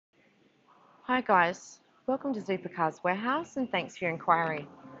Hi guys, welcome to Supercars Warehouse and thanks for your inquiry.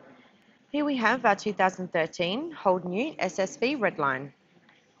 Here we have our 2013 Holden Ute SSV Redline.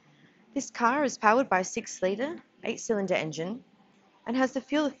 This car is powered by a 6-litre, 8-cylinder engine and has the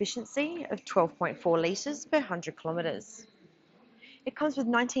fuel efficiency of 12.4 litres per 100 kilometres. It comes with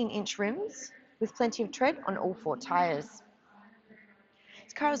 19-inch rims with plenty of tread on all 4 tyres.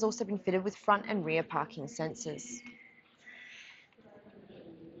 This car has also been fitted with front and rear parking sensors.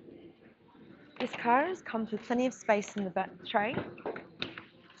 This car comes with plenty of space in the back tray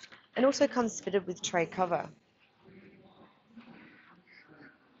and also comes fitted with tray cover.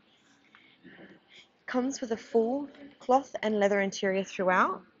 Comes with a full cloth and leather interior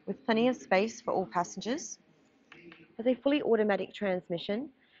throughout, with plenty of space for all passengers. Has a fully automatic transmission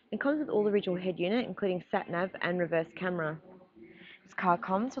and comes with all original head unit, including sat-nav and reverse camera. This car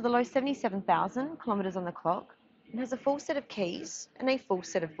comes with a low 77,000 kilometres on the clock and has a full set of keys and a full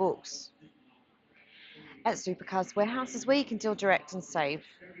set of books. At Supercars Warehouse is where you can deal direct and save.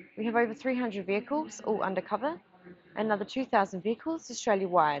 We have over 300 vehicles, all undercover, and another 2,000 vehicles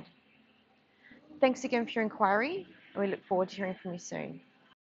Australia-wide. Thanks again for your inquiry, and we look forward to hearing from you soon.